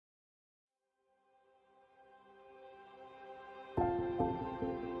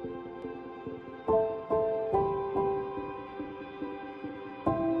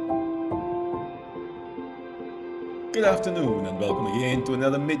Good afternoon and welcome again to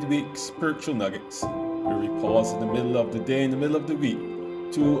another Midweek Spiritual Nuggets, where we pause in the middle of the day, in the middle of the week,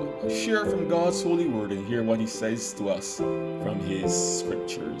 to share from God's holy word and hear what He says to us from His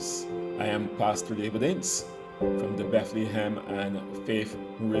scriptures. I am Pastor David Ince from the Bethlehem and Faith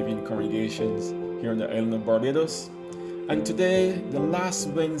Moravian congregations here on the island of Barbados. And today, the last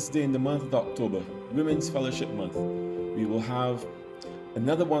Wednesday in the month of October, Women's Fellowship Month, we will have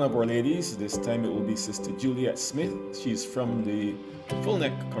another one of our ladies. This time it will be Sister Juliette Smith. She's from the Full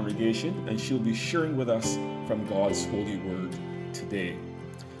Neck congregation and she'll be sharing with us from God's holy word today.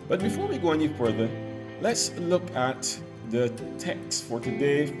 But before we go any further, let's look at the text for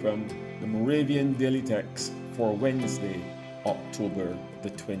today from the Moravian Daily Text for Wednesday, October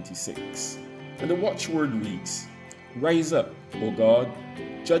the 26th. And the watchword reads, "Rise up, O God,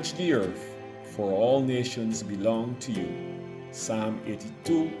 judge the earth, for all nations belong to you." Psalm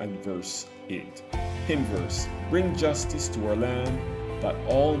 82 and verse 8. Hymn verse, "Bring justice to our land, that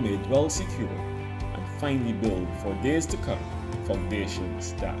all may dwell secure, and finally build for days to come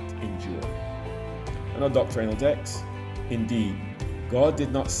foundations that endure." And our doctrinal text, "Indeed, God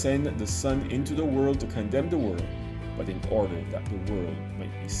did not send the Son into the world to condemn the world, but in order that the world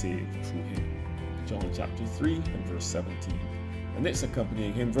might be saved through him." John chapter 3 and verse 17. And its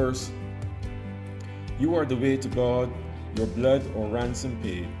accompanying hymn verse, "You are the way to God, your blood or ransom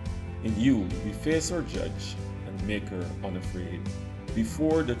paid. In you we face our judge and maker unafraid.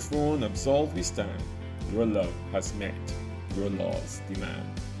 Before the throne absolved we stand. Your love has met your law's demand."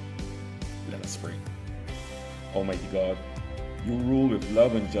 Let us pray. Almighty God, you rule with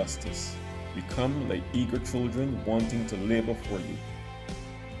love and justice. We come like eager children wanting to labor for you.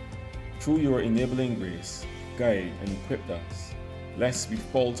 Through your enabling grace, guide and equip us, lest we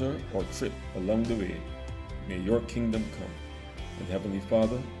falter or trip along the way. May your kingdom come. And Heavenly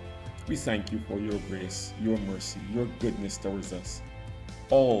Father, we thank you for your grace, your mercy, your goodness towards us.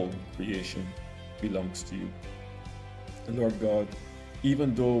 All creation belongs to you. And Lord God,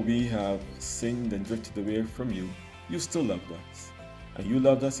 even though we have sinned and drifted away from you, you still loved us. And you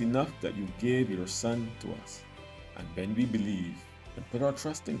loved us enough that you gave your Son to us. And when we believe and put our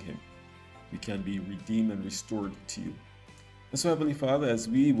trust in him, we can be redeemed and restored to you. And so, Heavenly Father, as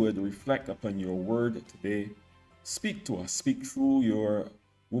we would reflect upon your word today, speak to us, speak through your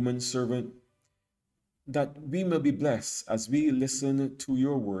woman servant, that we may be blessed as we listen to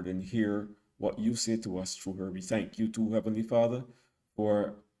your word and hear what you say to us through her. We thank you too, Heavenly Father,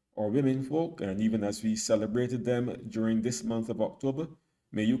 for our women folk, and even as we celebrated them during this month of October,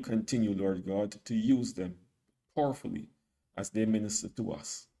 may you continue, Lord God, to use them powerfully as they minister to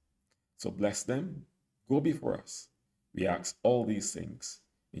us. So bless them, go before us. We ask all these things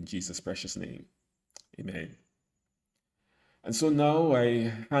in Jesus' precious name. Amen. And so now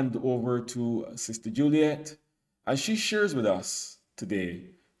I hand over to Sister Juliette as she shares with us today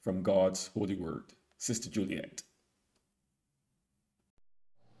from God's holy word. Sister Juliette.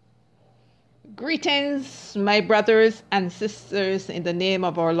 Greetings, my brothers and sisters, in the name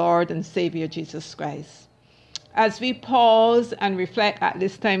of our Lord and Savior Jesus Christ. As we pause and reflect at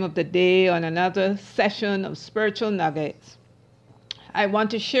this time of the day on another session of Spiritual Nuggets, I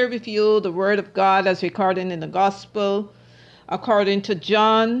want to share with you the Word of God as recorded in the Gospel according to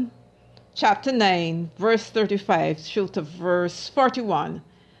John chapter 9, verse 35 through to verse 41,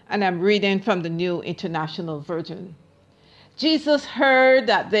 and I'm reading from the New International Version. Jesus heard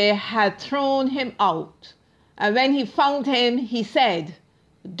that they had thrown him out, and when he found him, he said,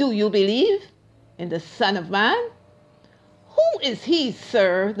 "Do you believe in the Son of Man?" "Who is he,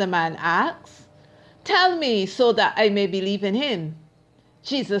 sir?" the man asked. "Tell me so that I may believe in him."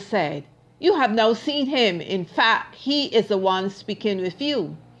 Jesus said, "You have now seen him. In fact, he is the one speaking with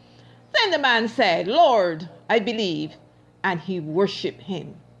you." Then the man said, "Lord, I believe," and he worshiped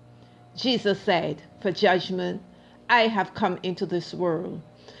him. Jesus said, "For judgment I have come into this world,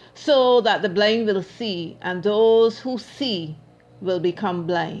 so that the blind will see, and those who see will become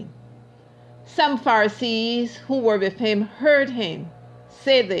blind." Some Pharisees who were with him heard him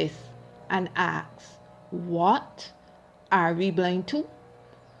say this and asked, "What? Are we blind too?"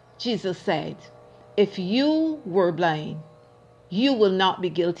 Jesus said, "If you were blind, you will not be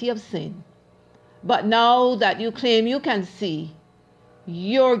guilty of sin. But now that you claim you can see,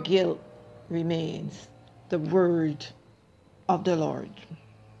 your guilt remains." The word of the Lord.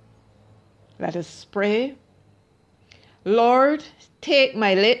 Let us pray. Lord, take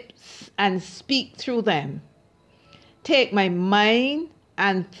my lips and speak through them. Take my mind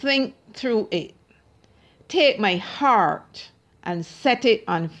and think through it. Take my heart and set it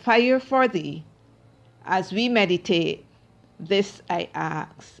on fire for thee. As we meditate, this I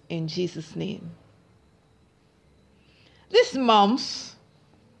ask in Jesus' name. This month,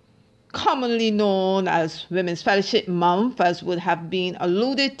 commonly known as Women's Fellowship Month, as would have been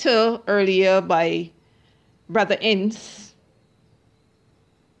alluded to earlier by Brother Ince,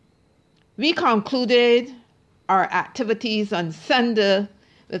 we concluded our activities on Sunday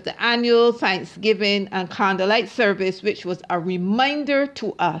with the annual Thanksgiving and candlelight service, which was a reminder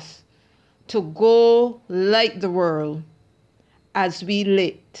to us to go light the world as we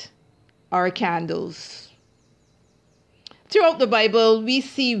lit our candles. Throughout the Bible, we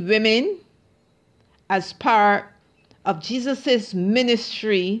see women as part of Jesus'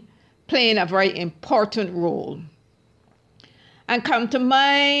 ministry playing a very important role. And come to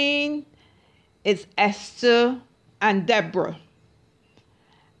mind is Esther and Deborah.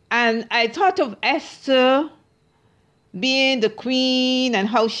 And I thought of Esther being the queen and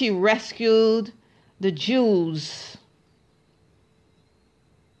how she rescued the Jews.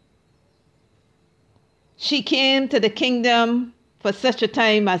 She came to the kingdom for such a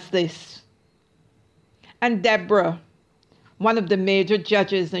time as this. And Deborah, one of the major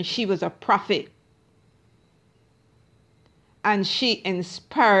judges, and she was a prophet. And she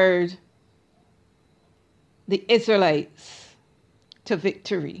inspired the Israelites to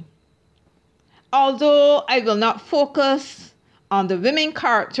victory. Although I will not focus on the women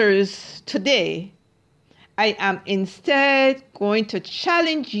characters today, I am instead going to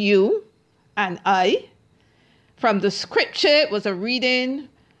challenge you and I from the scripture. It was a reading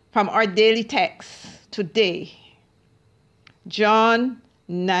from our daily text today. John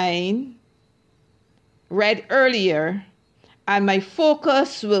 9, read earlier, and my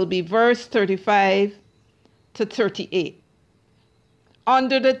focus will be verse 35 to 38.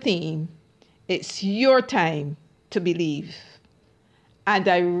 Under the theme, it's your time to believe. And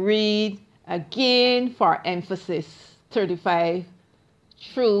I read again for emphasis, 35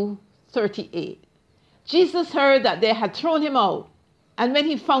 through 38. Jesus heard that they had thrown him out. And when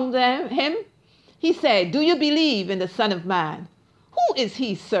he found him, he said, "Do you believe in the Son of Man?" "Who is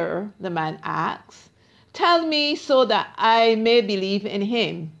he, sir?" the man asked. "Tell me so that I may believe in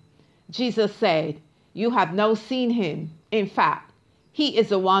him." Jesus said, "You have now seen him. In fact, he is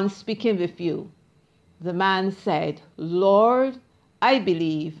the one speaking with you." The man said, "Lord, I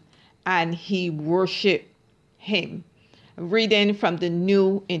believe," and he worshiped him. Reading from the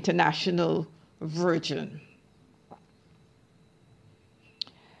New International Version.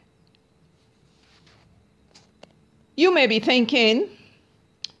 You may be thinking,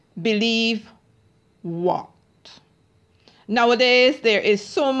 believe what? Nowadays, there is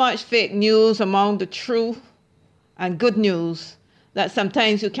so much fake news among the truth and good news that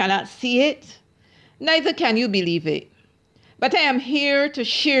sometimes you cannot see it, neither can you believe it. But I am here to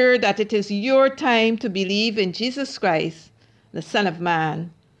share that it is your time to believe in Jesus Christ, the Son of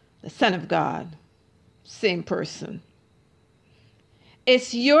Man, the Son of God, same person.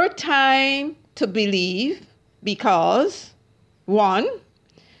 It's your time to believe because, one,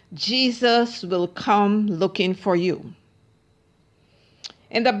 Jesus will come looking for you.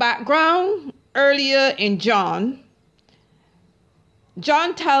 In the background, earlier in John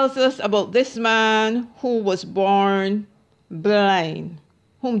tells us about this man who was born blind,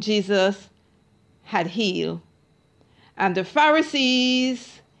 whom Jesus had healed. And the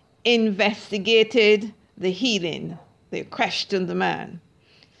Pharisees investigated the healing. They questioned the man.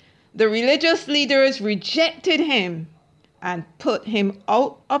 The religious leaders rejected him and put him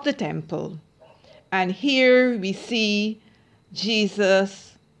out of the temple. And here we see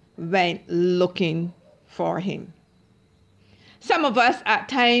Jesus went looking for him. Some of us at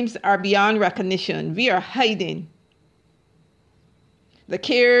times are beyond recognition. We are hiding. The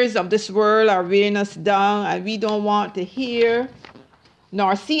cares of this world are weighing us down, and we don't want to hear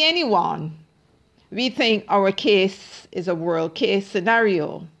nor see anyone. We think our case is a world case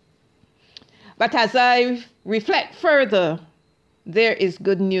scenario. But as I reflect further, there is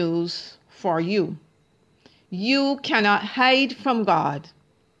good news for you. You cannot hide from God.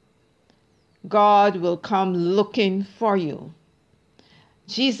 God will come looking for you.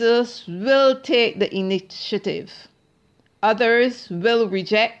 Jesus will take the initiative. Others will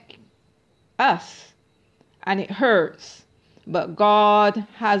reject us, and it hurts. But God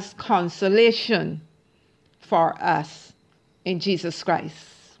has consolation for us in Jesus Christ.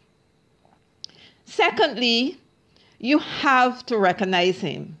 Secondly, you have to recognize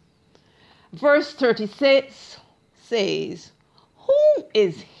him. Verse 36 says, "Who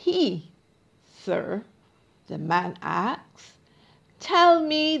is he, sir?" the man asks. "Tell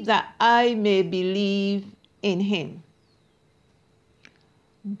me that I may believe in him."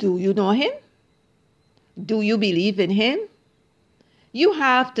 Do you know him? Do you believe in him? You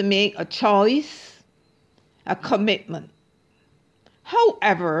have to make a choice, a commitment.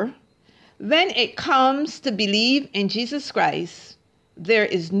 However, when it comes to believe in Jesus Christ, there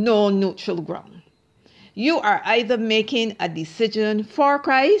is no neutral ground. You are either making a decision for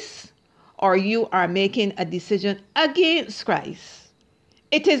Christ or you are making a decision against Christ.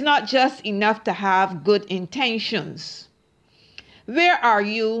 It is not just enough to have good intentions. Where are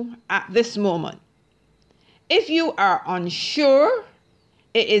you at this moment? If you are unsure,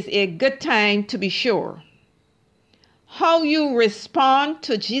 it is a good time to be sure. How you respond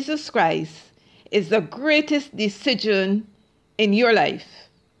to Jesus Christ is the greatest decision in your life.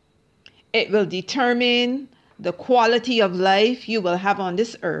 It will determine the quality of life you will have on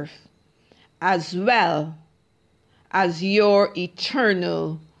this earth, as well as your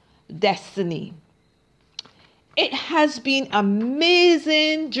eternal destiny. It has been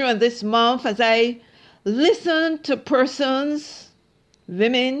amazing during this month as I listened to persons,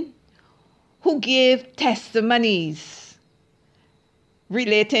 women, who gave testimonies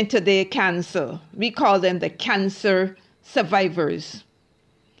relating to their cancer. We call them the cancer survivors.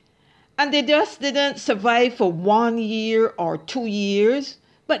 And they just didn't survive for 1 year or 2 years,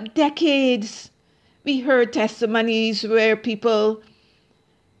 but decades. We heard testimonies where people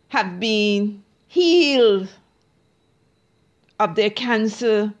have been healed of their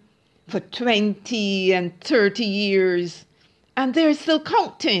cancer for 20 and 30 years, and they're still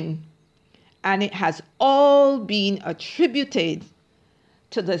counting. And it has all been attributed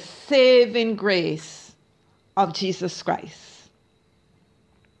to the saving grace of Jesus Christ.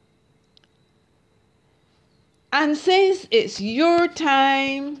 And since it's your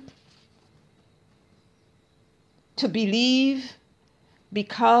time to believe,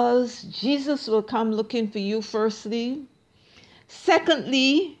 because Jesus will come looking for you firstly.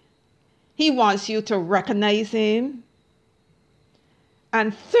 Secondly, he wants you to recognize him.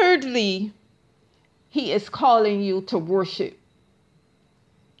 And thirdly, he is calling you to worship.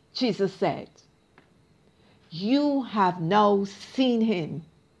 Jesus said, you have now seen him.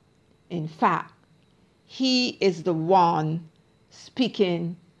 In fact, he is the one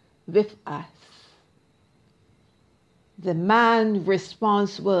speaking with us. The man's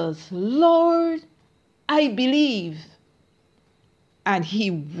response was, Lord, I believe. And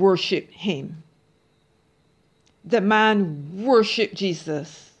he worshiped him. The man worshiped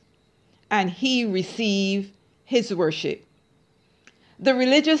Jesus, and he received his worship. The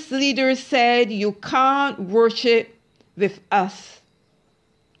religious leaders said, you can't worship with us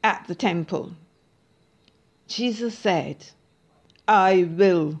at the temple. Jesus said, I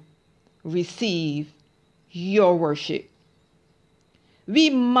will receive your worship. We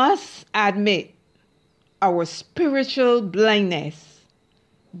must admit our spiritual blindness,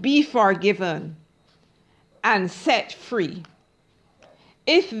 be forgiven, and set free.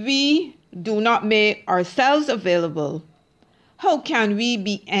 If we do not make ourselves available, how can we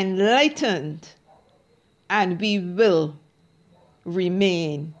be enlightened? And we will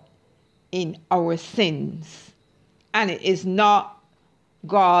remain in our sins. And it is not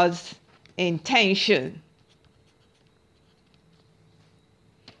God's intention.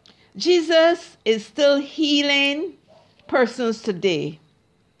 Jesus is still healing persons today,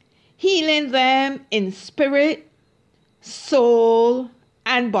 healing them in spirit, soul,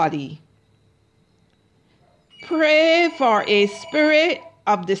 and body. Pray for a spirit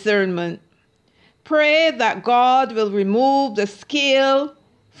of discernment. Pray that God will remove the scale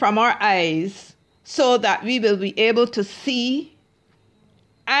from our eyes so that we will be able to see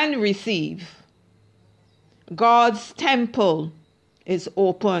and receive. God's temple is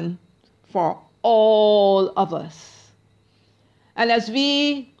open for all of us. And as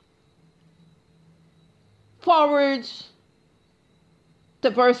we forward to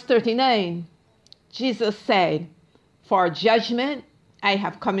verse 39, Jesus said, for judgment I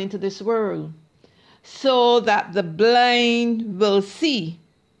have come into this world, so that the blind will see.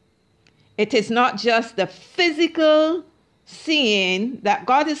 It is not just the physical seeing that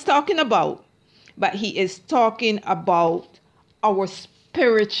God is talking about, but he is talking about our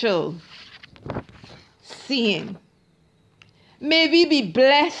spiritual seeing. May we be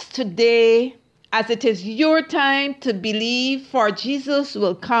blessed today, as it is your time to believe, for Jesus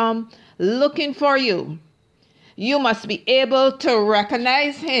will come looking for you. You must be able to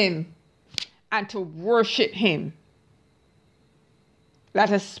recognize him and to worship him.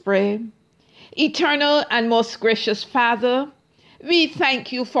 Let us pray. Eternal and most gracious Father, we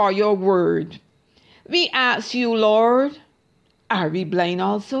thank you for your word. We ask you, Lord, are we blind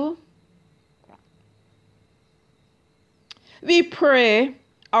also? We pray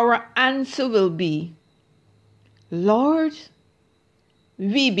our answer will be, Lord,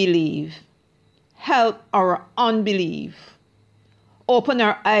 we believe. Help our unbelief. Open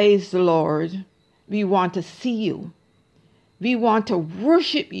our eyes, Lord. We want to see you. We want to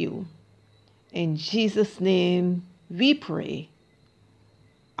worship you. In Jesus' name we pray.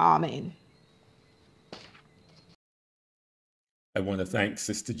 Amen. I want to thank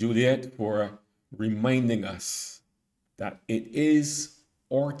Sister Juliette for reminding us that it is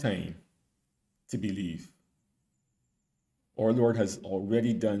our time to believe. Our Lord has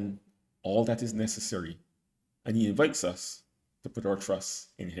already done all that is necessary, and he invites us to put our trust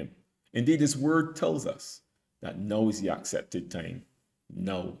in him. Indeed, his word tells us that now is the accepted time.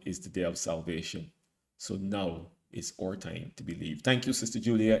 Now is the day of salvation. So now is our time to believe. Thank you, Sister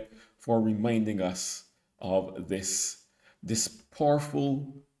Juliette, for reminding us of this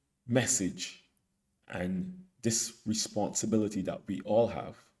powerful message and this responsibility that we all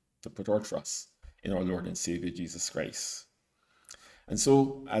have to put our trust in our Lord and Savior Jesus Christ. And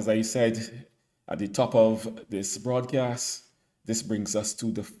so, as I said at the top of this broadcast, this brings us to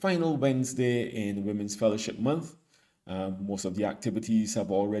the final Wednesday in Women's Fellowship Month. Most of the activities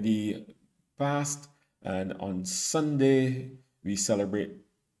have already passed, and on Sunday we celebrate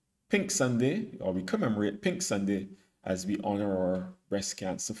Pink Sunday, or we commemorate Pink Sunday, as we honor our breast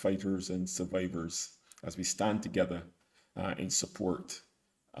cancer fighters and survivors, as we stand together in support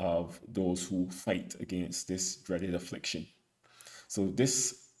of those who fight against this dreaded affliction. So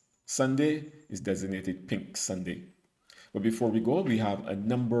this Sunday is designated Pink Sunday. But before we go, we have a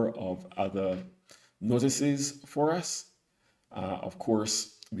number of other notices for us. Of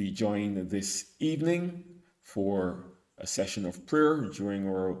course, we join this evening for a session of prayer during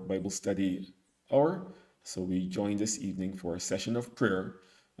our Bible study hour. So we join this evening for a session of prayer.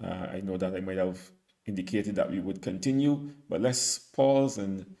 I know that I might have indicated that we would continue, but let's pause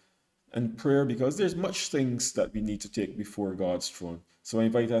and prayer, because there's much things that we need to take before God's throne. So I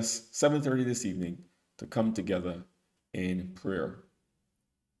invite us 7:30 this evening to come together in prayer.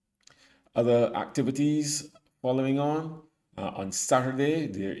 Other activities following on Saturday,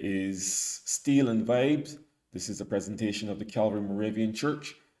 there is Steel and Vibes. This is a presentation of the Calvary Moravian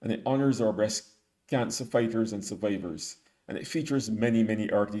Church, and it honors our breast cancer fighters and survivors. And it features many, many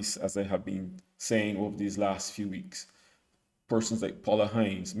artists, as I have been saying over these last few weeks. Persons like Paula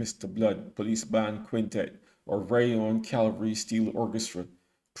Hines, Mr. Blood, Police Band Quintet, our very own Calvary Steel Orchestra.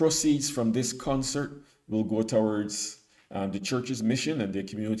 Proceeds from this concert will go towards the church's mission and their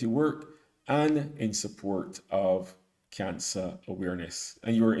community work, and in support of cancer awareness.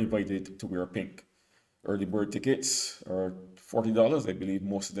 And you're invited to wear pink. Early bird tickets are $40. I believe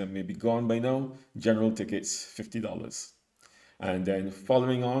most of them may be gone by now. General tickets, $50. And then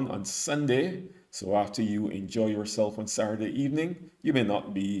following on Sunday, so after you enjoy yourself on Saturday evening, you may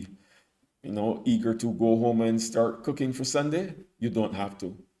not be, eager to go home and start cooking for Sunday. You don't have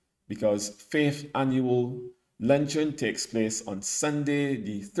to, because Faith Annual Luncheon takes place on Sunday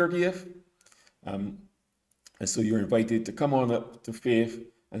the 30th. And so you're invited to come on up to Faith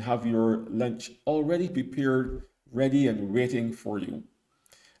and have your lunch already prepared, ready and waiting for you.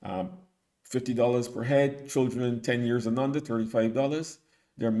 $50 per head, children 10 years and under, $35.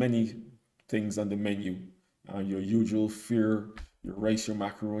 There are many things on the menu. Your usual fare, your rice, your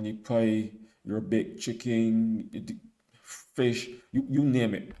macaroni pie, your baked chicken, fish, you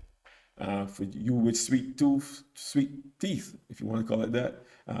name it. For you with sweet teeth, if you want to call it that.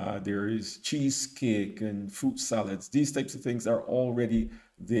 There is cheesecake and fruit salads. These types of things are already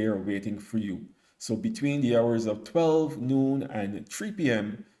there waiting for you. So between the hours of 12 noon and 3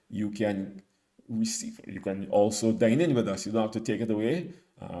 p.m., you can also dine in with us. You don't have to take it away.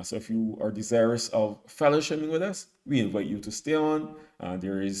 So if you are desirous of fellowshipping with us, we invite you to stay on.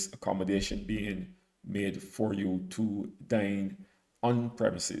 There is accommodation being made for you to dine on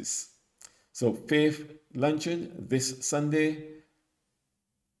premises. So Faith Luncheon this Sunday,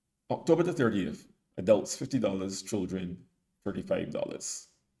 October the 30th. Adults $50, children $35.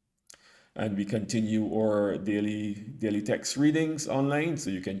 And we continue our daily text readings online, so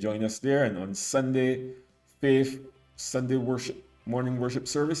you can join us there. And on Sunday, Faith Sunday morning worship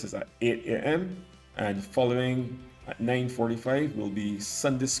service is at 8 a.m. and following at 9:45 will be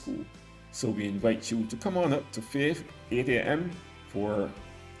Sunday school. So we invite you to come on up to Faith 8 a.m. for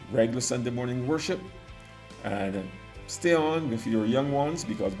regular Sunday morning worship, and stay on with your young ones,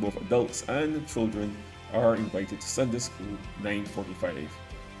 because both adults and children are invited to Sunday school 9:45.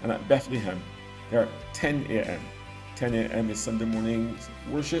 And at Bethlehem, they're at 10 a.m. 10 a.m. is Sunday morning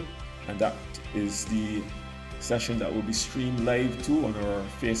worship, and that is the session that will be streamed live too on our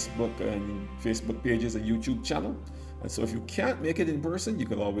Facebook pages and YouTube channel. And so if you can't make it in person, you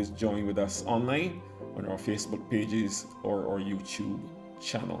can always join with us online on our Facebook pages or our YouTube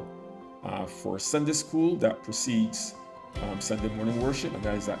channel. For Sunday school, that proceeds Sunday morning worship, and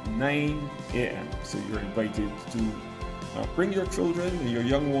that is at 9 a.m. So you're invited to bring your children and your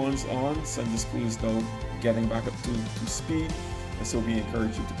young ones on. Sunday school is now getting back up to speed, and so we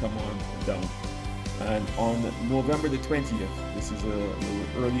encourage you to come on down. And on November the 20th, this is a little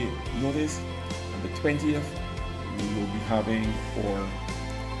early notice, on the 20th, we will be having our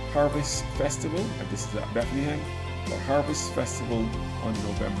Harvest Festival, and this is at Bethlehem, our Harvest Festival on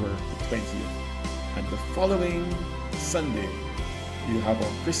November the 20th. And the following Sunday, we have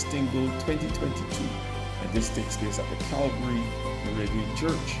our Christingle 2022, and this takes place at the Calvary Meridian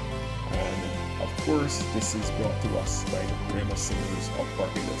Church. And of course, this is brought to us by the Bremer Singers of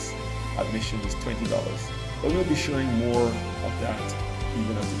Barbados. Admission is $20, but we'll be sharing more of that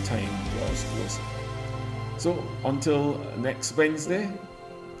even as the time draws closer. So until next Wednesday,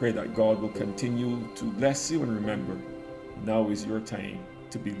 pray that God will continue to bless you, and remember, now is your time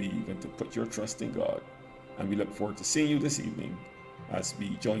to believe and to put your trust in God. And we look forward to seeing you this evening as we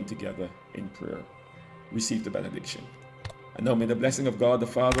join together in prayer. Receive the benediction. And now may the blessing of God the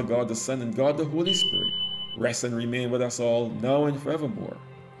Father, God the Son, and God the Holy Spirit rest and remain with us all now and forevermore.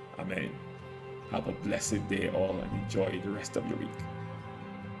 Amen. Have a blessed day all, and enjoy the rest of your week.